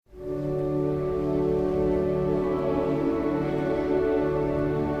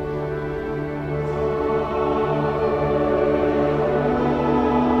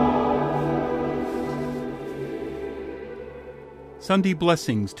Sunday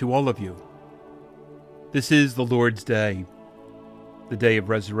blessings to all of you. This is the Lord's Day, the day of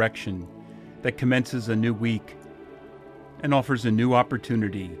resurrection that commences a new week and offers a new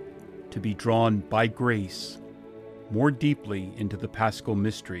opportunity to be drawn by grace more deeply into the Paschal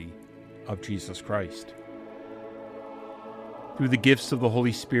mystery of Jesus Christ. Through the gifts of the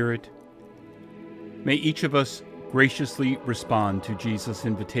Holy Spirit, may each of us graciously respond to Jesus'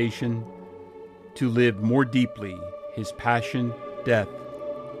 invitation to live more deeply his passion, death,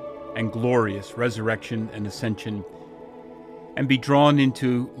 and glorious resurrection and ascension, and be drawn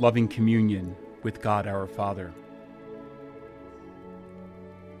into loving communion with God our Father.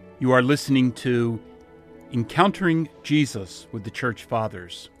 You are listening to Encountering Jesus with the Church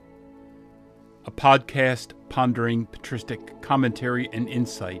Fathers, a podcast pondering patristic commentary and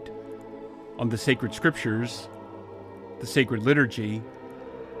insight on the sacred scriptures, the sacred liturgy,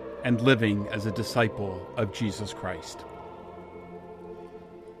 and living as a disciple of Jesus Christ.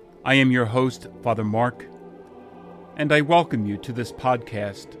 I am your host, Father Mark, and I welcome you to this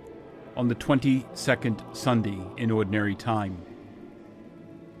podcast on the 22nd Sunday in Ordinary Time.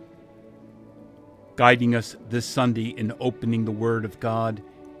 Guiding us this Sunday in opening the Word of God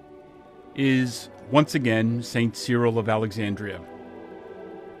is, once again, St. Cyril of Alexandria.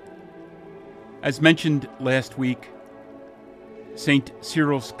 As mentioned last week, St.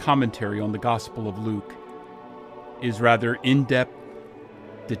 Cyril's commentary on the Gospel of Luke is rather in-depth,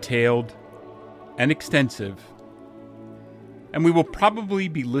 detailed, and extensive, and we will probably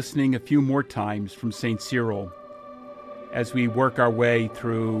be listening a few more times from St. Cyril as we work our way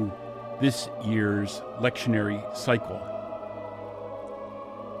through this year's lectionary cycle.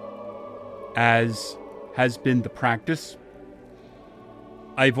 As has been the practice,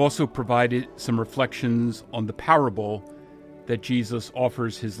 I've also provided some reflections on the parable that Jesus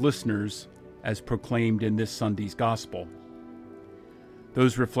offers his listeners as proclaimed in this Sunday's Gospel.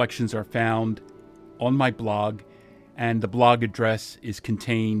 Those reflections are found on my blog, and the blog address is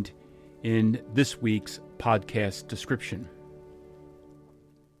contained in this week's podcast description.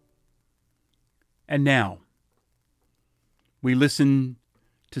 And now, we listen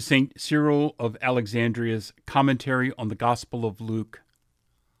to St. Cyril of Alexandria's commentary on the Gospel of Luke,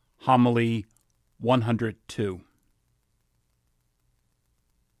 homily 102.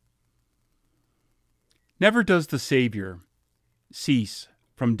 Never does the Savior cease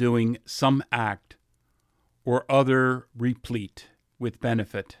from doing some act or other replete with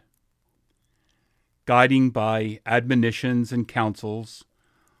benefit, guiding by admonitions and counsels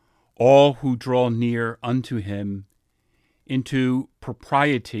all who draw near unto him into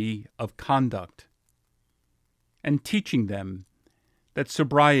propriety of conduct, and teaching them that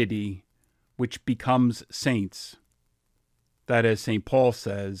sobriety which becomes saints, that, as St. Paul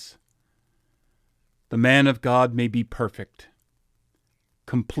says, the man of God may be perfect,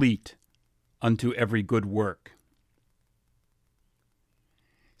 complete unto every good work.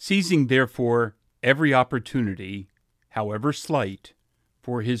 Seizing therefore every opportunity, however slight,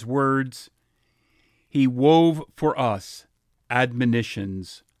 for his words, he wove for us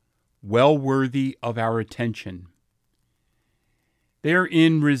admonitions well worthy of our attention,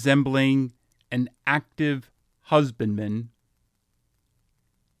 therein resembling an active husbandman,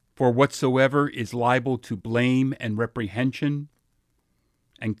 for whatsoever is liable to blame and reprehension,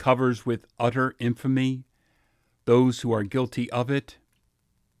 and covers with utter infamy those who are guilty of it,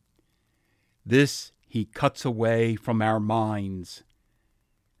 this he cuts away from our minds,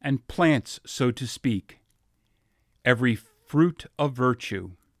 and plants, so to speak, every fruit of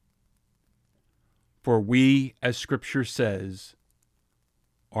virtue. For we, as Scripture says,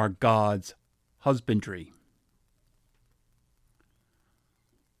 are God's husbandry.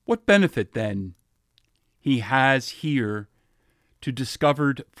 What benefit, then, he has here to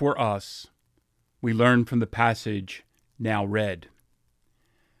discovered for us, we learn from the passage now read.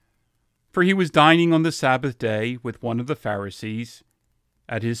 For he was dining on the Sabbath day with one of the Pharisees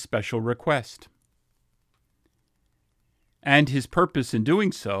at his special request. And his purpose in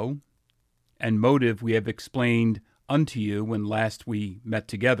doing so, and motive we have explained unto you when last we met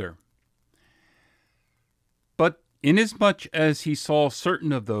together. But inasmuch as he saw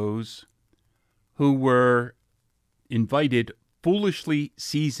certain of those who were invited foolishly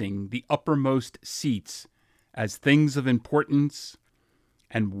seizing the uppermost seats as things of importance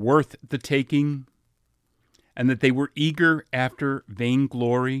and worth the taking, and that they were eager after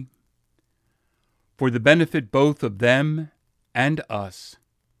vainglory, for the benefit both of them and us,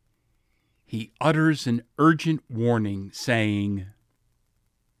 he utters an urgent warning, saying,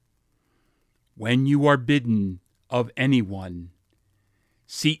 "When you are bidden of anyone,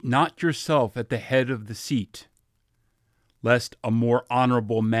 seat not yourself at the head of the seat, lest a more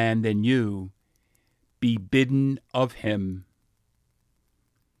honorable man than you be bidden of him.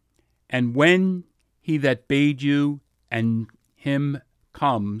 And when he that bade you and him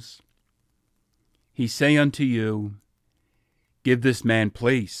comes, he say unto you, Give this man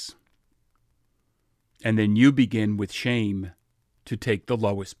place. And then you begin with shame to take the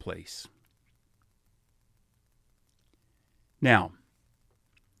lowest place. Now,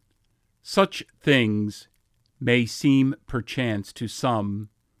 such things may seem perchance to some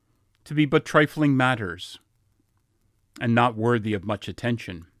to be but trifling matters, and not worthy of much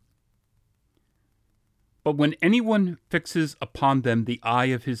attention. But when anyone fixes upon them the eye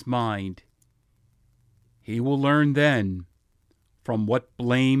of his mind, he will learn then from what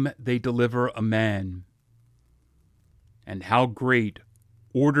blame they deliver a man, and how great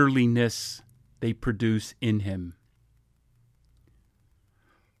orderliness they produce in him.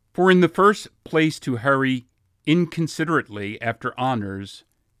 For in the first place to hurry inconsiderately after honors,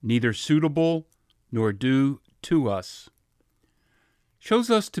 neither suitable nor due to us, shows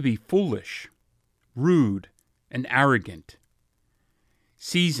us to be foolish, rude, and arrogant,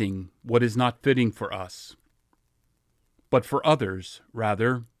 seizing what is not fitting for us, but for others,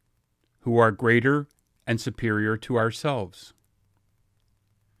 rather, who are greater and superior to ourselves.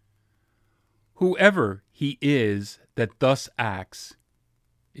 Whoever he is that thus acts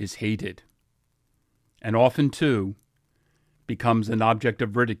is hated, and often, too, becomes an object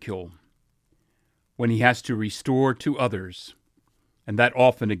of ridicule when he has to restore to others, and that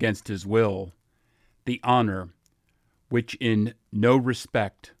often against his will, the honor which in no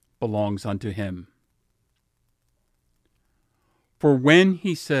respect belongs unto him. For when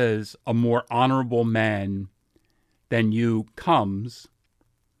he says a more honorable man than you comes,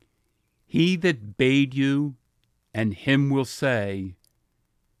 he that bade you and him will say,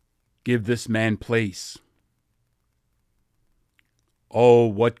 Give this man place. Oh,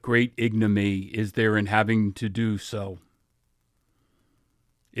 what great ignominy is there in having to do so!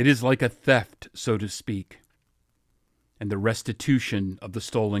 It is like a theft, so to speak, and the restitution of the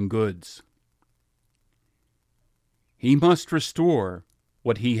stolen goods. He must restore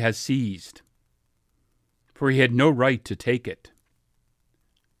what he has seized, for he had no right to take it.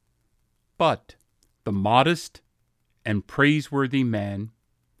 But the modest and praiseworthy man,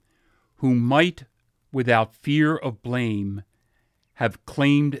 who might, without fear of blame, have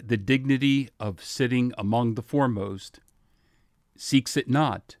claimed the dignity of sitting among the foremost, seeks it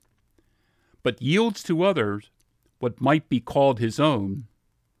not, but yields to others what might be called his own,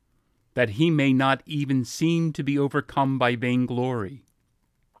 that he may not even seem to be overcome by vainglory.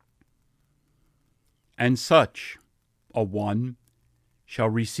 And such a one shall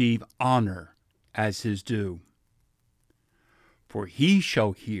receive honor as his due. For he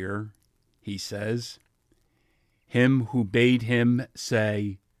shall hear, he says, him who bade him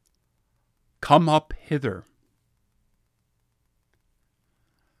say, Come up hither.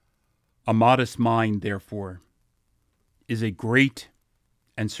 A modest mind, therefore, is a great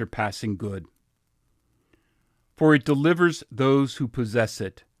and surpassing good, for it delivers those who possess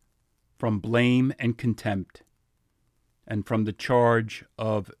it from blame and contempt, and from the charge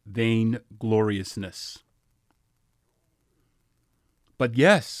of vaingloriousness. But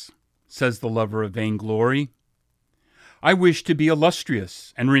yes, says the lover of vainglory, I wish to be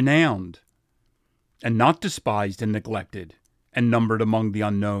illustrious and renowned, and not despised and neglected, and numbered among the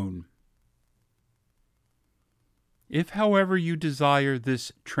unknown. If, however, you desire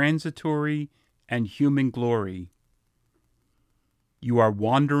this transitory and human glory, you are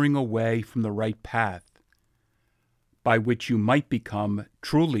wandering away from the right path, by which you might become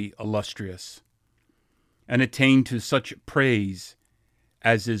truly illustrious, and attain to such praise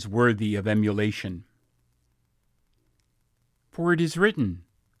as is worthy of emulation. For it is written,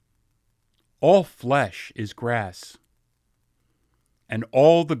 All flesh is grass, and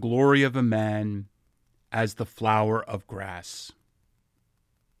all the glory of a man as the flower of grass.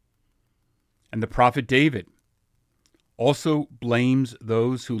 And the prophet David also blames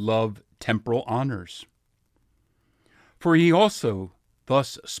those who love temporal honors, for he also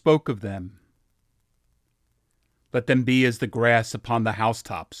thus spoke of them. Let them be as the grass upon the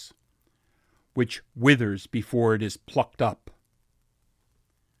housetops, which withers before it is plucked up.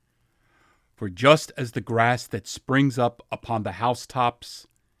 For just as the grass that springs up upon the housetops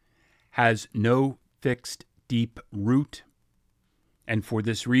has no fixed deep root, and for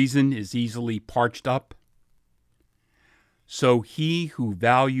this reason is easily parched up, so he who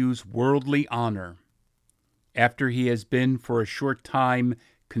values worldly honor, after he has been for a short time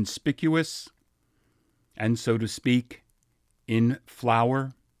conspicuous, and so to speak, in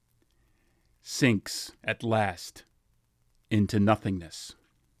flower, sinks at last into nothingness.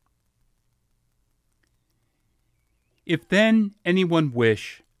 If then anyone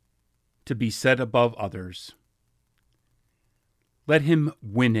wish to be set above others, let him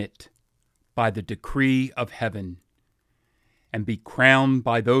win it by the decree of heaven, and be crowned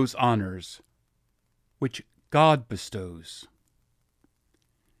by those honors which God bestows.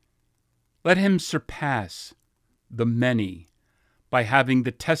 Let him surpass the many by having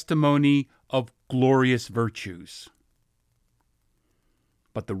the testimony of glorious virtues.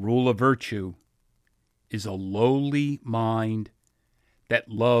 But the rule of virtue is a lowly mind that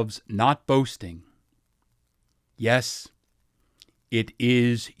loves not boasting. Yes, it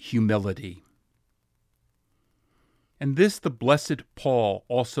is humility. And this the blessed Paul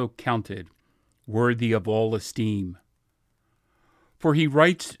also counted worthy of all esteem. For he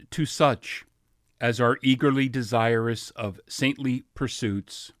writes to such as are eagerly desirous of saintly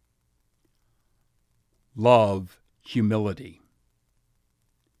pursuits, love humility.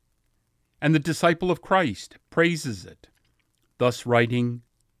 And the disciple of Christ praises it, thus writing,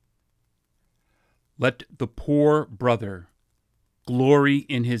 "Let the poor brother glory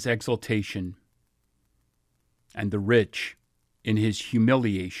in his exaltation, and the rich in his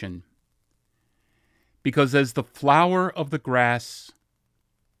humiliation, because as the flower of the grass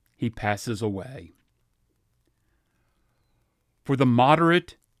he passes away. For the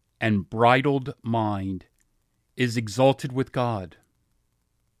moderate and bridled mind is exalted with God.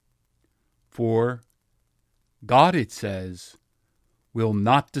 For God, it says, will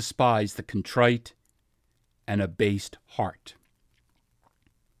not despise the contrite and abased heart.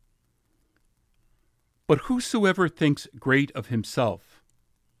 But whosoever thinks great of himself,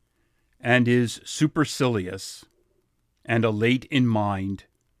 and is supercilious, and elate in mind,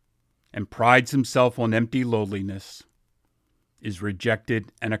 and prides himself on empty lowliness, is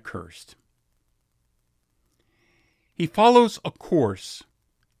rejected and accursed. He follows a course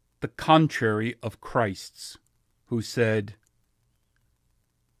the contrary of Christ's, who said,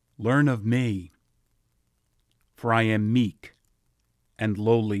 "Learn of me, for I am meek and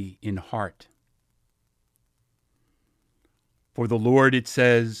lowly in heart." For the Lord, it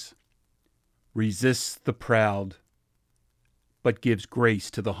says, resists the proud, but gives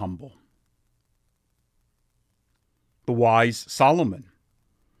grace to the humble. The wise Solomon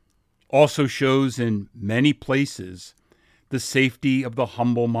also shows in many places the safety of the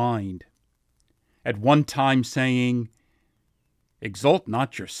humble mind, at one time saying, "Exalt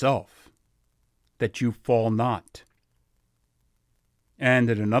not yourself, that you fall not." And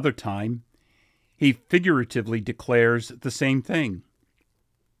at another time, he figuratively declares the same thing.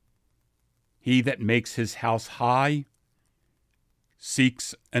 He that makes his house high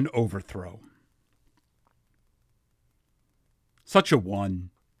seeks an overthrow. Such a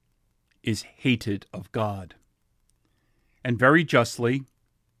one is hated of God, and very justly,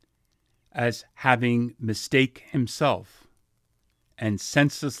 as having mistake himself and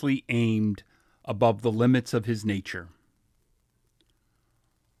senselessly aimed above the limits of his nature.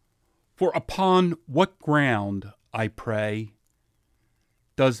 For upon what ground, I pray,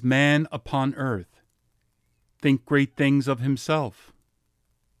 does man upon earth think great things of himself?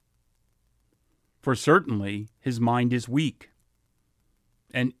 For certainly his mind is weak,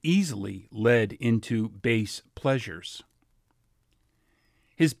 and easily led into base pleasures.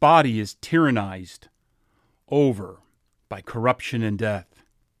 His body is tyrannized over by corruption and death,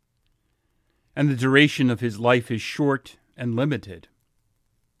 and the duration of his life is short and limited.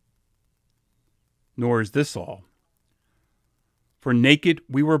 Nor is this all. For naked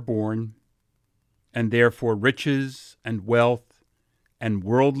we were born, and therefore riches and wealth and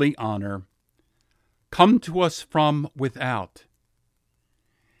worldly honor come to us from without,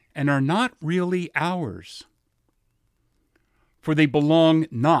 and are not really ours, for they belong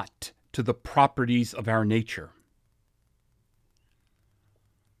not to the properties of our nature.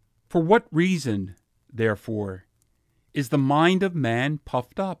 For what reason, therefore, is the mind of man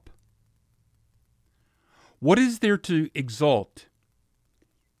puffed up? What is there to exalt,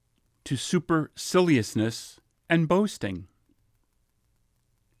 to superciliousness and boasting?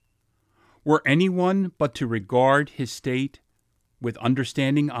 Were anyone but to regard his state with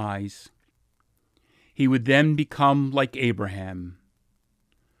understanding eyes, he would then become like Abraham,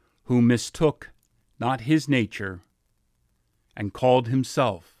 who mistook not his nature, and called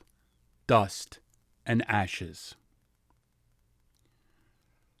himself dust and ashes.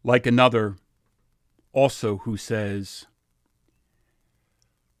 Like another also who says,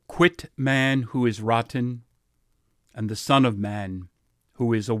 "Quit man who is rotten, and the Son of Man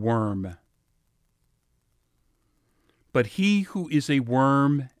who is a worm." But he who is a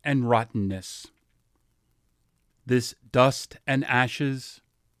worm and rottenness this dust and ashes,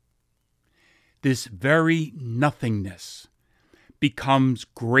 this very nothingness becomes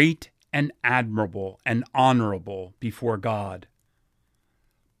great and admirable and honorable before God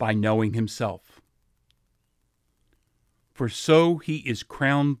by knowing himself. For so he is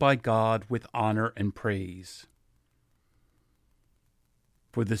crowned by God with honor and praise.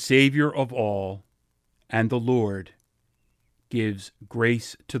 For the Savior of all and the Lord gives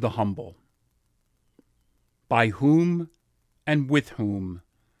grace to the humble, by whom and with whom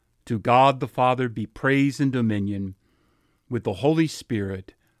to God the Father be praise and dominion with the Holy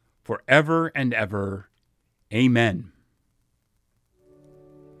Spirit forever and ever. Amen.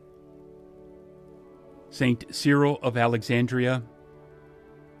 Saint Cyril of Alexandria,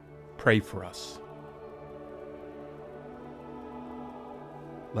 pray for us.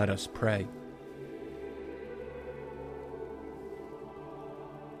 Let us pray.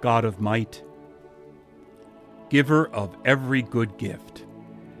 God of might, giver of every good gift,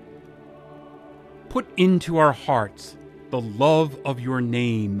 put into our hearts the love of your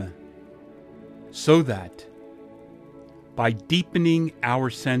name, so that, by deepening our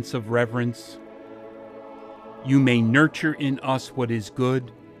sense of reverence, you may nurture in us what is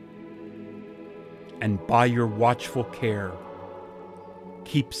good, and by your watchful care,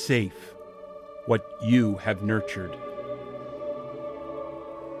 keep safe what you have nurtured.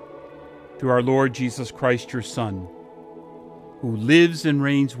 Through our Lord Jesus Christ, your Son, who lives and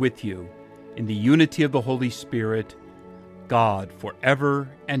reigns with you in the unity of the Holy Spirit, God, forever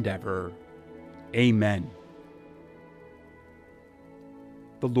and ever. Amen.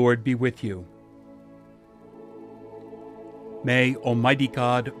 The Lord be with you. May Almighty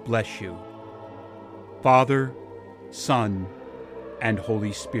God bless you, Father, Son, and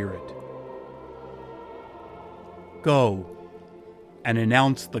Holy Spirit. Go and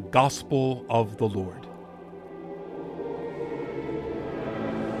announce the gospel of the Lord.